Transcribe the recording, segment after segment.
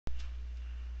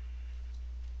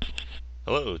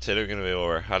Hello, today we're going to go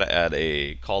over how to add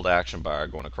a call to action bar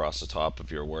going across the top of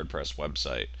your WordPress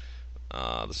website.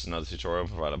 This is another tutorial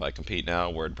provided by Compete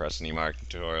Now, WordPress and e-marketing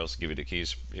tutorials to give you the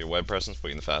keys for your web presence,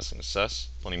 putting the fast and success.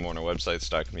 Plenty more on our website,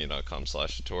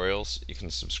 stockcompete.com/tutorials. You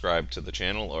can subscribe to the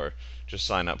channel or just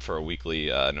sign up for a weekly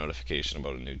notification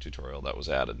about a new tutorial that was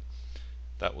added.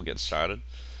 That will get started.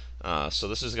 So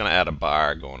this is going to add a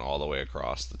bar going all the way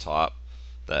across the top.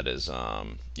 That is,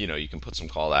 you can put some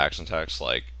call to action text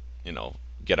like,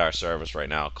 get our service right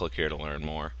now, click here to learn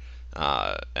more.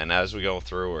 And as we go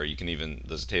through, or you can even,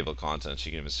 there's a table of contents,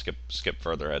 you can even skip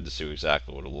further ahead to see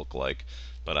exactly what it'll look like.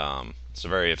 But it's a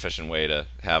very efficient way to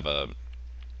have a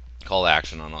call to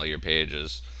action on all your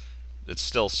pages. It's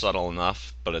still subtle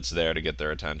enough, but it's there to get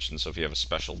their attention. So if you have a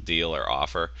special deal or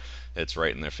offer, it's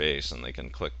right in their face and they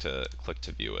can click to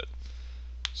view it.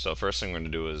 So first thing we're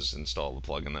going to do is install the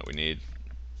plugin that we need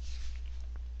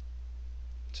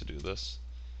to do this.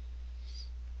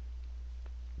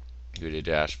 Go to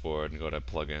dashboard and go to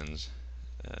plugins.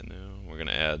 And new. We're going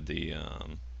to add the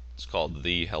it's called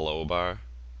the hello bar.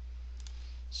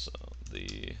 So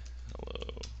the hello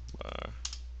bar.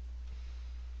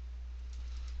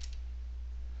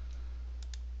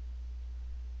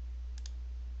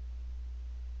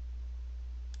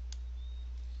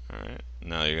 Alright,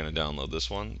 now you're going to download this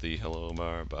one, the hello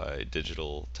bar by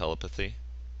Digital Telepathy.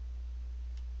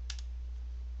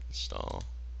 Install.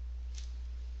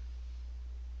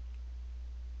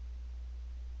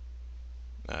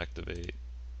 Activate.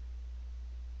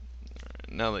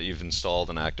 Now that you've installed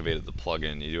and activated the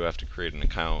plugin, you do have to create an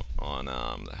account on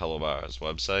the Hello Bar's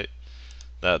website.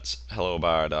 That's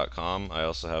hellobar.com. I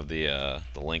also have the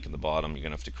link in the bottom. You're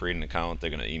gonna have to create an account. They're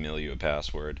gonna email you a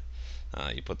password.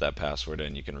 You put that password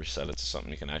in. You can reset it to something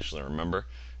you can actually remember,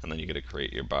 and then you get to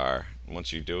create your bar. And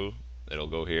once you do, it'll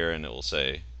go here and it will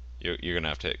say you're gonna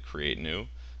have to hit create new.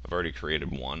 I've already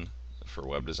created one for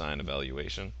web design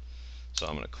evaluation, so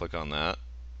I'm gonna click on that.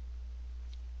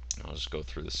 I'll just go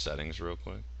through the settings real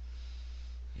quick.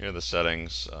 Here are the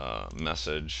settings.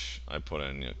 Message. I put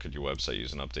in, could your website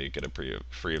use an update? Get a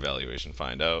free evaluation.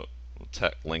 Find out.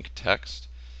 Link text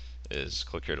is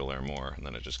click here to learn more, and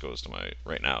then it just goes to my.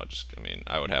 Right now,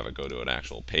 I would have it go to an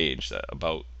actual page that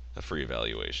about a free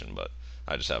evaluation, but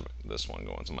I just have this one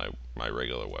going to my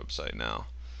regular website now.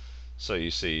 So you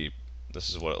see, this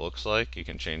is what it looks like. You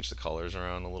can change the colors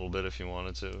around a little bit if you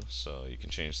wanted to. So you can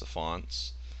change the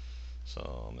fonts.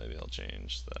 So maybe I'll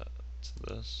change that to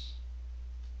this.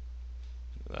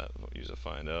 That use a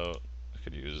find out. I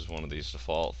could use one of these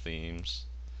default themes.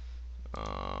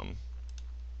 Um,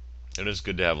 it is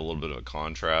good to have a little bit of a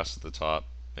contrast at the top.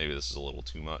 Maybe this is a little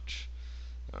too much.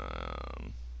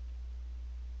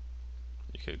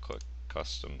 You could click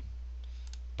custom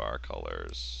bar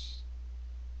colors.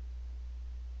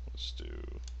 Let's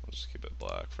just keep it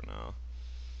black for now.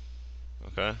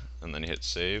 Okay, and then you hit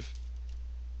save.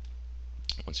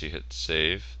 Once you hit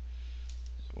save,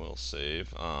 it will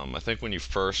save. I think when you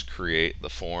first create the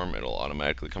form, it'll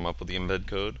automatically come up with the embed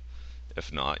code.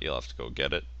 If not, you'll have to go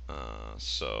get it.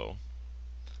 So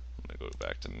I'm going to go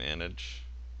back to manage,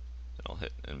 and I'll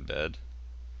hit embed,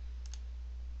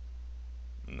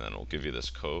 and then it'll give you this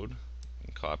code,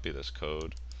 and copy this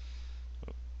code.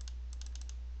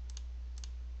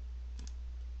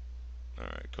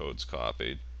 Alright, code's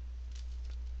copied.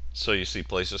 So you see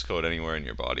place this code anywhere in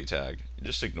your body tag. You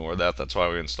just ignore that. That's why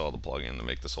we installed the plugin, to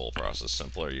make this whole process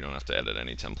simpler. You don't have to edit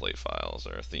any template files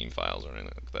or theme files or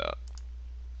anything like that.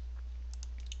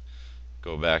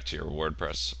 Go back to your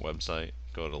WordPress website,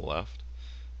 go to the left,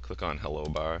 click on hello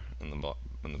bar in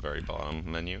the very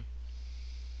bottom menu.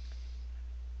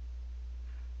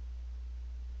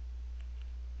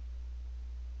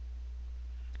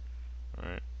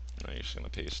 Alright, now you're just going to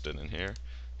paste it in here.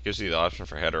 It gives you the option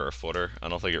for header or footer. I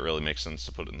don't think it really makes sense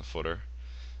to put it in the footer,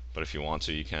 but if you want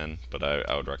to, you can. But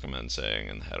I would recommend saying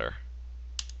in the header.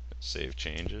 Save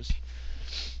changes.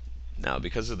 Now,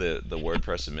 because of the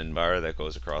WordPress admin bar that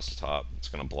goes across the top, it's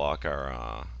going to block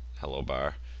our hello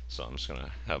bar. So I'm just going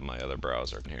to have my other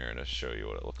browser in here to show you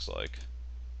what it looks like.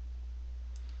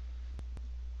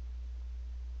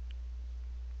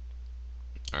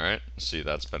 Alright, see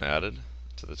that's been added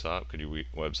to the top. Could your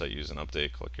website use an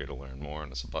update? Click here to learn more,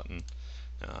 and it's a button.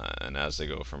 And as they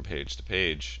go from page to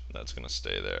page, that's going to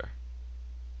stay there.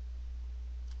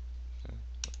 Okay.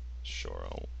 Sure,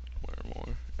 I'll learn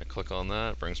more. I click on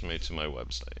that, it brings me to my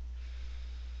website.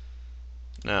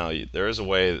 Now, there is a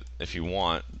way, if you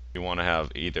want to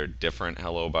have either different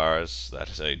hello bars that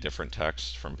say different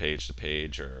text from page to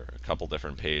page, or a couple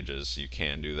different pages. You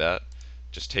can do that.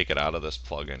 Just take it out of this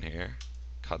plugin here,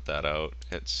 cut that out,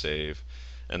 hit save,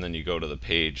 and then you go to the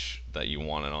page that you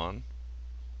want it on.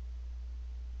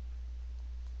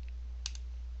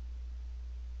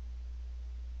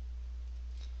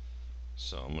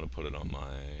 So I'm going to put it on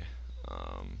my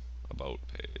about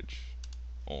page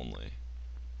only.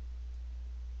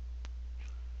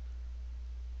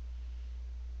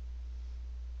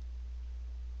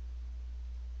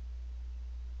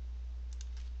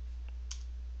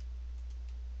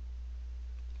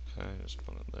 Okay, just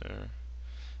put it there.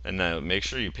 And now make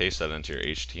sure you paste that into your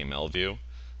HTML view.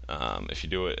 If you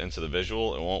do it into the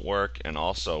visual, it won't work. And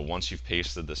also, once you've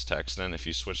pasted this text in, if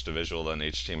you switch to visual then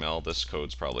HTML, this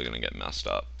code's probably going to get messed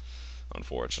up,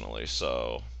 unfortunately.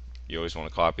 So you always want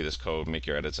to copy this code, make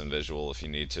your edits in visual if you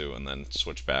need to, and then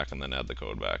switch back and then add the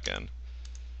code back in.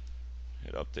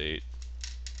 Hit update.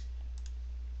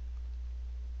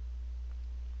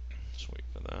 Just wait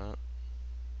for that.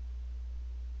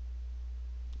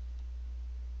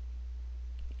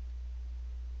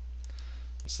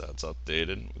 Once that's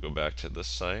updated, we go back to this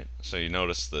site. So you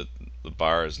notice that the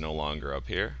bar is no longer up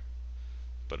here.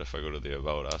 But if I go to the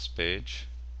About Us page,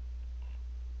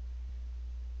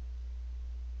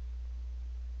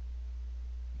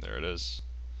 there it is.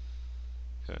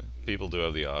 Okay. People do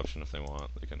have the option, if they want,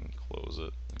 they can close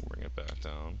it and bring it back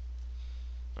down.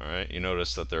 Alright, you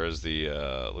notice that there is the,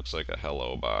 looks like a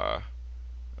hello bar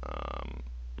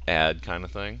ad kind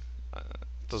of thing. It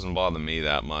doesn't bother me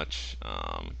that much.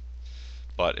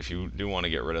 But if you do want to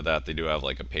get rid of that, they do have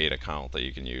like a paid account that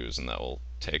you can use, and that will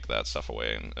take that stuff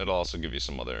away. And it'll also give you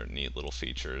some other neat little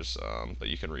features, but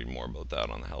you can read more about that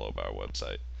on the Hello Bar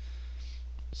website.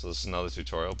 So this is another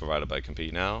tutorial provided by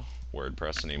Compete Now,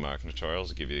 WordPress and e-marketing tutorials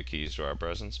that give you the keys to our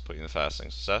presence, put you in the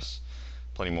fastest success.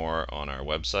 Plenty more on our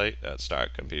website at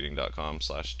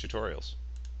startcompeting.com/tutorials.